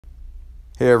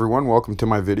Hey everyone, welcome to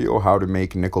my video, how to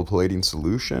make nickel plating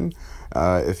solution.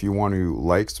 If you want to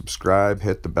like, subscribe,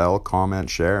 hit the bell, comment,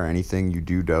 share, anything you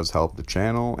do does help the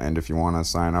channel. And if you want to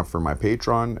sign up for my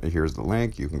Patreon, here's the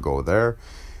link, you can go there.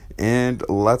 And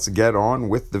let's get on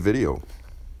with the video.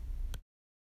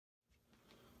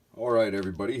 Alright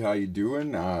everybody, how you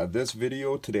doing? This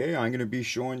video today, I'm going to be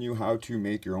showing you how to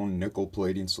make your own nickel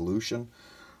plating solution.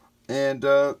 And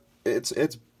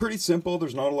it's pretty simple.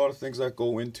 There's not a lot of things that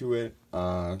go into it.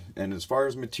 And as far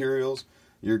as materials,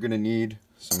 you're gonna need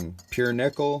some pure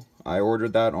nickel. I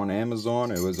ordered that on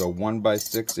Amazon. It was a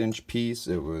 1x6" piece.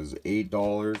 It was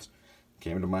 $8.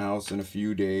 Came to my house in a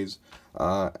few days.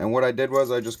 And what I did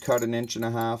was I just cut 1.5 inches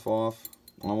off,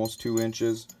 almost 2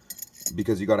 inches,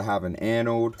 because you got to have an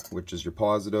anode, which is your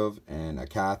positive, and a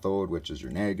cathode, which is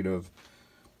your negative.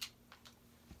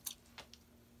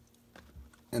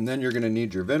 And then you're going to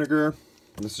need your vinegar.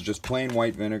 This is just plain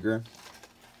white vinegar.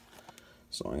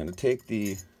 So I'm going to take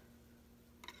the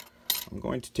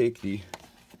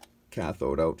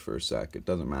cathode out for a sec. It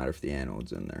doesn't matter if the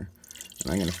anode's in there.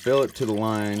 And I'm going to fill it to the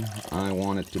line I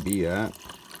want it to be at,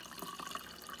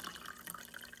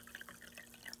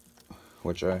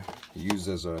 which I use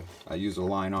a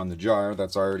line on the jar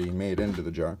that's already made into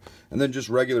the jar. And then just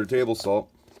regular table salt.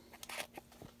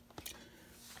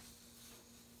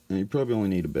 And you probably only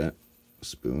need a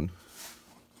spoon.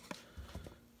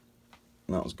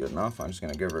 That was good enough. I'm just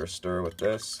going to give her a stir with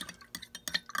this.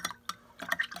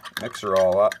 Mix her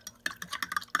all up.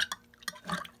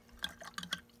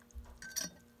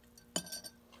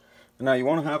 Now you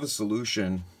want to have a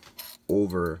solution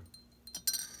over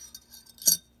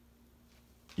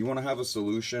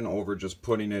just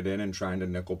putting it in and trying to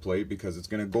nickel plate, because it's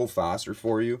going to go faster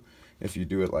for you if you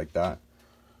do it like that.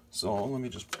 So let me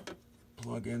just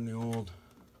plug in the old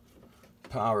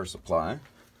power supply.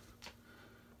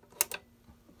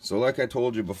 So like I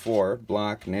told you before,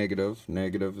 black, negative,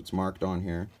 it's marked on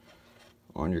here,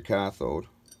 on your cathode.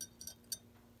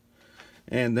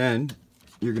 And then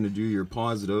you're going to do your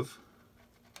positive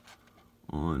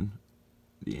on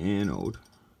the anode.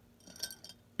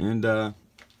 And the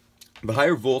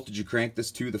higher voltage you crank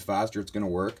this to, the faster it's going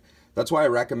to work. That's why I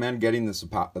recommend getting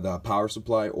the power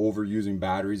supply over using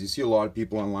batteries. You see a lot of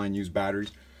people online use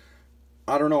batteries.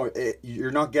 I don't know,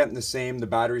 you're not getting the same. The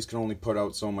batteries can only put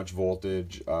out so much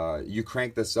voltage. You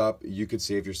crank this up, you could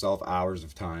save yourself hours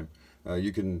of time.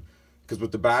 Because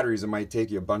with the batteries, it might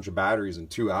take you a bunch of batteries in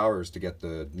 2 hours to get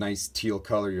the nice teal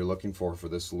color you're looking for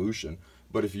this solution.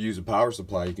 But if you use a power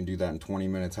supply, you can do that in 20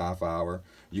 minutes, half hour.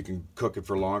 You can cook it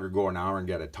for longer, go an hour and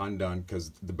get a ton done,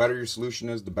 because the better your solution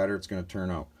is, the better it's going to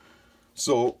turn out.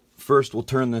 So first we'll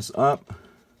turn this up.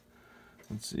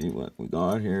 Let's see what we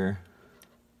got here.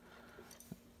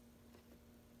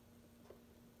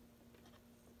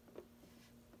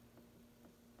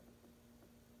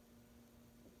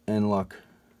 And look,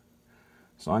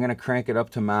 so I'm going to crank it up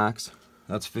to max.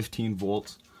 That's 15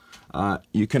 volts.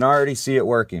 You can already see it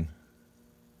working.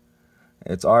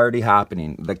 It's already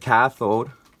happening. The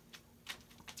cathode,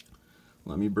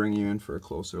 let me bring you in for a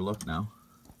closer look now.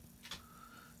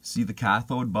 See the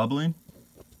cathode bubbling?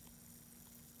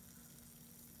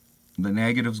 The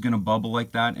negative's going to bubble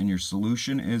like that, and your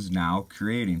solution is now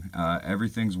creating.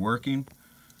 Everything's working.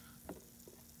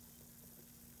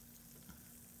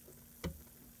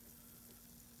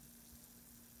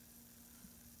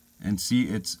 And see,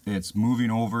 it's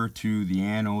moving over to the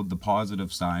anode, the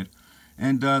positive side.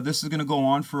 And this is going to go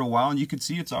on for a while, and you can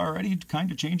see it's already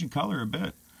kind of changing color a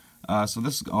bit. So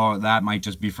this, oh, that might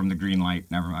just be from the green light.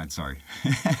 Never mind, sorry.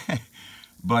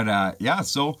 But yeah,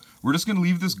 so we're just going to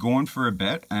leave this going for a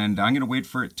bit, and I'm going to wait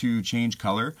for it to change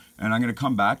color, and I'm going to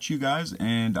come back to you guys,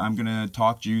 and I'm going to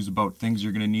talk to you about things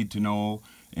you're going to need to know,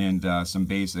 and some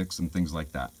basics and things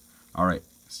like that. All right,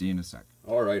 see you in a sec.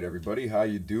 All right, everybody, how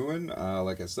you doing?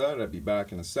 Like I said, I'll be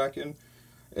back in a second.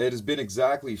 It has been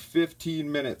exactly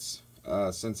 15 minutes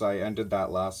since I ended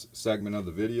that last segment of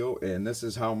the video, and this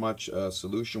is how much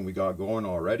solution we got going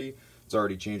already. It's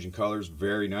already changing colors,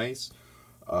 very nice.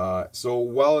 So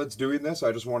while it's doing this,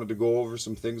 I just wanted to go over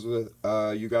some things with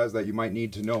you guys that you might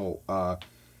need to know.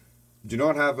 Do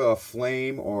not have a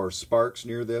flame or sparks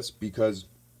near this, because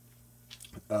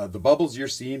the bubbles you're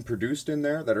seeing produced in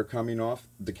there that are coming off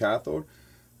the cathode,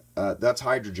 that's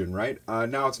hydrogen, right?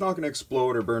 Now, it's not going to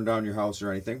explode or burn down your house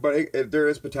or anything, but there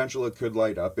is potential it could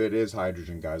light up. It is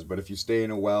hydrogen, guys, but if you stay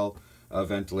in a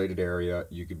well-ventilated area,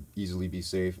 you could easily be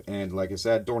safe. And like I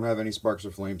said, don't have any sparks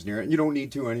or flames near it. And you don't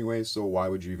need to anyway, so why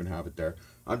would you even have it there?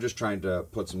 I'm just trying to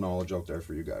put some knowledge out there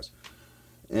for you guys.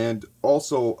 And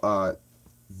also,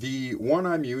 The one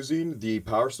I'm using, the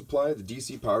power supply, the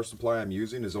DC power supply I'm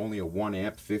using is only a 1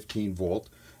 amp 15 volt.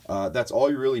 That's all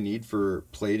you really need for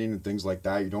plating and things like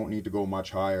that. You don't need to go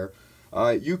much higher.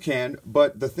 You can,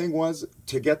 but the thing was,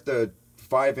 to get the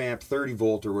 5 amp 30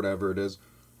 volt or whatever it is,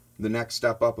 the next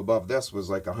step up above this was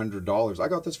like $100. I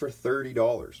got this for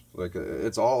 $30. Like,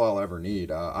 it's all I'll ever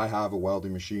need. I have a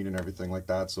welding machine and everything like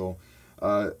that, so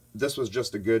this was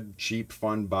just a good, cheap,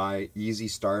 fun buy, easy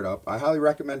startup. I highly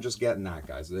recommend just getting that,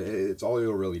 guys. It's all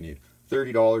you'll really need.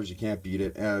 $30, you can't beat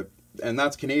it. And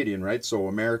that's Canadian, right? So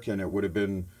American, it would have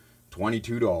been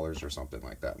 $22 or something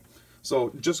like that.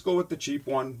 So just go with the cheap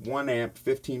one, 1 amp,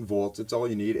 15 volts. It's all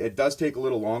you need. It does take a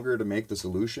little longer to make the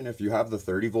solution. If you have the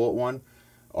 30 volt one,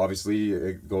 obviously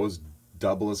it goes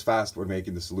double as fast when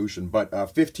making the solution. But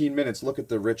 15 minutes, look at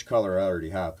the rich color I already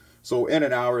have. So in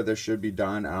an hour, this should be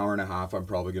done. Hour and a half, I'm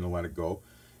probably going to let it go.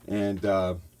 And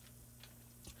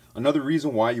another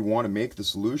reason why you want to make the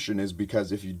solution is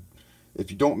because if you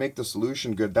don't make the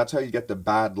solution good, that's how you get the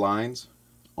bad lines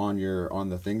on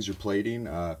the things you're plating.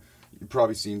 You've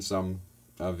probably seen some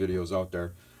videos out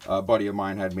there. A buddy of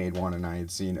mine had made one, and I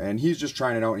had seen, and he's just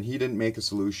trying it out, and he didn't make a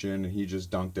solution, and he just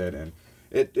dunked it, and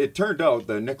it turned out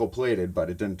the nickel plated, but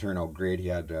it didn't turn out great. He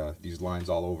had these lines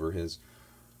all over his.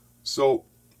 So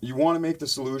you want to make the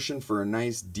solution for a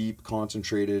nice, deep,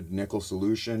 concentrated nickel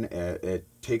solution. It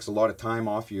takes a lot of time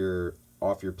off your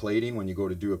plating when you go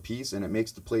to do a piece, and it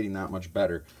makes the plating that much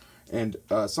better. And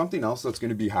something else that's going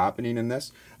to be happening in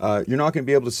this, you're not going to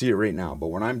be able to see it right now, but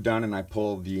when I'm done and I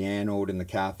pull the anode and the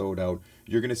cathode out,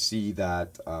 you're going to see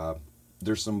that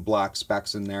there's some black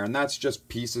specks in there, and that's just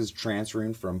pieces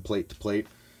transferring from plate to plate.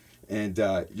 And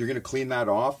you're going to clean that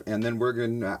off, and then we're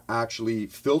going to actually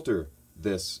filter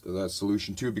this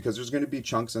solution too, because there's going to be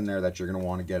chunks in there that you're going to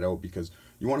want to get out, because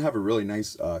you want to have a really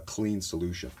nice clean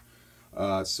solution.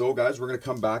 So guys, we're going to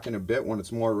come back in a bit when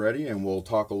it's more ready, and we'll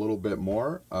talk a little bit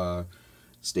more.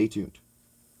 Stay tuned.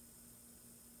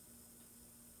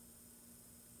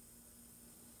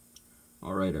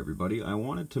 Alright everybody, I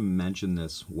wanted to mention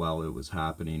this while it was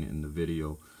happening in the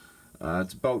video.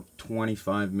 It's about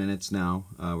 25 minutes now.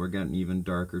 We're getting even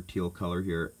darker teal color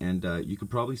here, and you could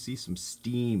probably see some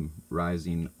steam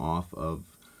rising off of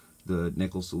the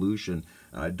nickel solution.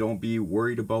 Don't be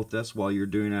worried about this while you're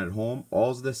doing it at home.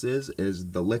 All this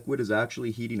is the liquid is actually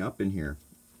heating up in here.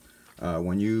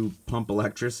 When you pump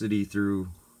electricity through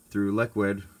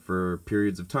liquid for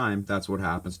periods of time, that's what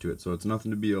happens to it. So it's nothing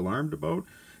to be alarmed about.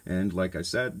 And like I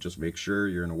said, just make sure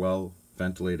you're in a well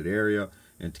ventilated area,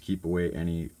 and to keep away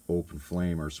any open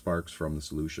flame or sparks from the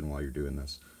solution while you're doing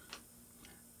this.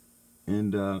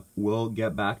 And we'll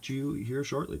get back to you here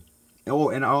shortly. Oh,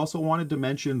 and I also wanted to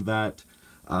mention that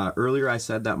earlier I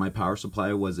said that my power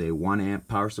supply was a 1 amp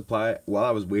power supply. While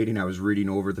I was waiting, I was reading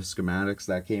over the schematics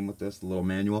that came with this, the little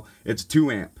manual. It's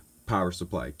 2 amp power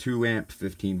supply, 2 amp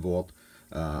 15 volt.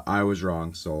 I was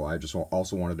wrong, so I just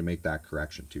also wanted to make that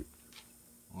correction too.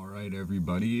 Alright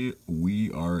everybody, we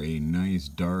are a nice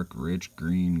dark rich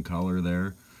green color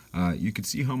there. You can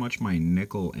see how much my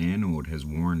nickel anode has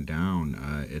worn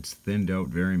down. It's thinned out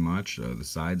very much. The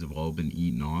sides have all been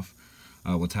eaten off.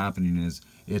 What's happening is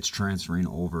it's transferring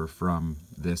over from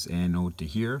this anode to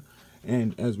here.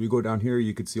 And as we go down here,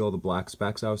 you can see all the black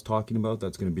specks I was talking about.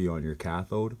 That's going to be on your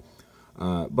cathode.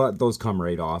 But those come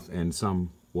right off, and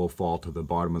some will fall to the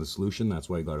bottom of the solution. That's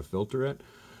why you got to filter it.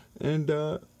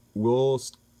 And we'll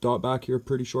stop back here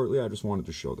pretty shortly. I just wanted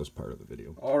to show this part of the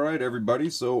video. Alright everybody,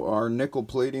 so our nickel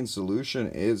plating solution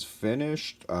is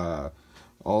finished.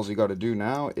 All you got to do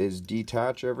now is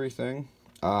detach everything.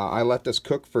 I let this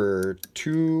cook for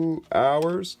 2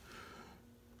 hours.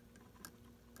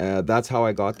 That's how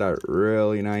I got that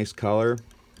really nice color.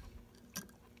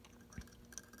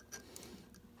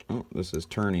 Oh, this is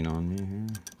turning on me here.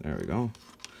 There we go.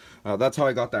 That's how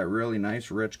I got that really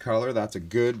nice rich color. That's a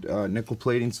good nickel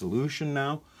plating solution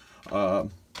now. All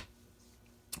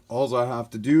I have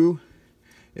to do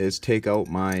is take out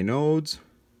my nodes,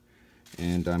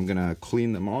 and I'm gonna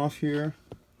clean them off here.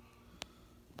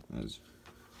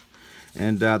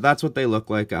 And that's what they look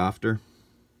like after.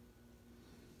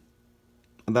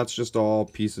 That's just all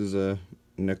pieces of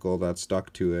nickel that's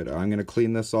stuck to it. I'm gonna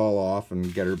clean this all off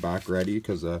and get her back ready,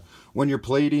 because when you're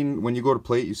plating, when you go to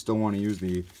plate, you still want to use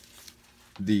the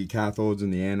cathodes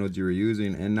and the anodes you were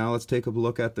using. And now let's take a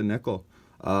look at the nickel.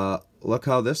 Look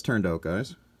how this turned out,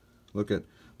 guys. Look at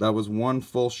that, was one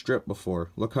full strip before.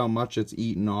 Look how much it's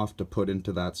eaten off to put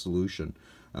into that solution.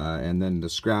 And then the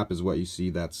scrap is what you see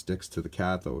that sticks to the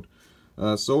cathode.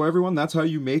 So everyone, that's how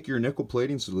you make your nickel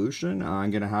plating solution.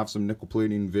 I'm going to have some nickel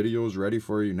plating videos ready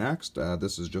for you next.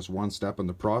 This is just one step in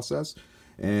the process.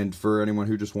 and for anyone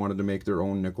who just wanted to make their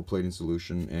own nickel plating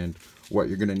solution, and what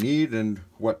you're going to need and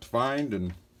what to find.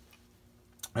 And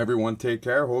everyone, take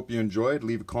care. Hope you enjoyed.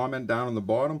 Leave a comment down on the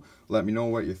bottom. Let me know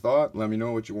what you thought. Let me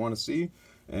know what you want to see,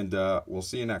 and we'll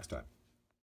see you next time.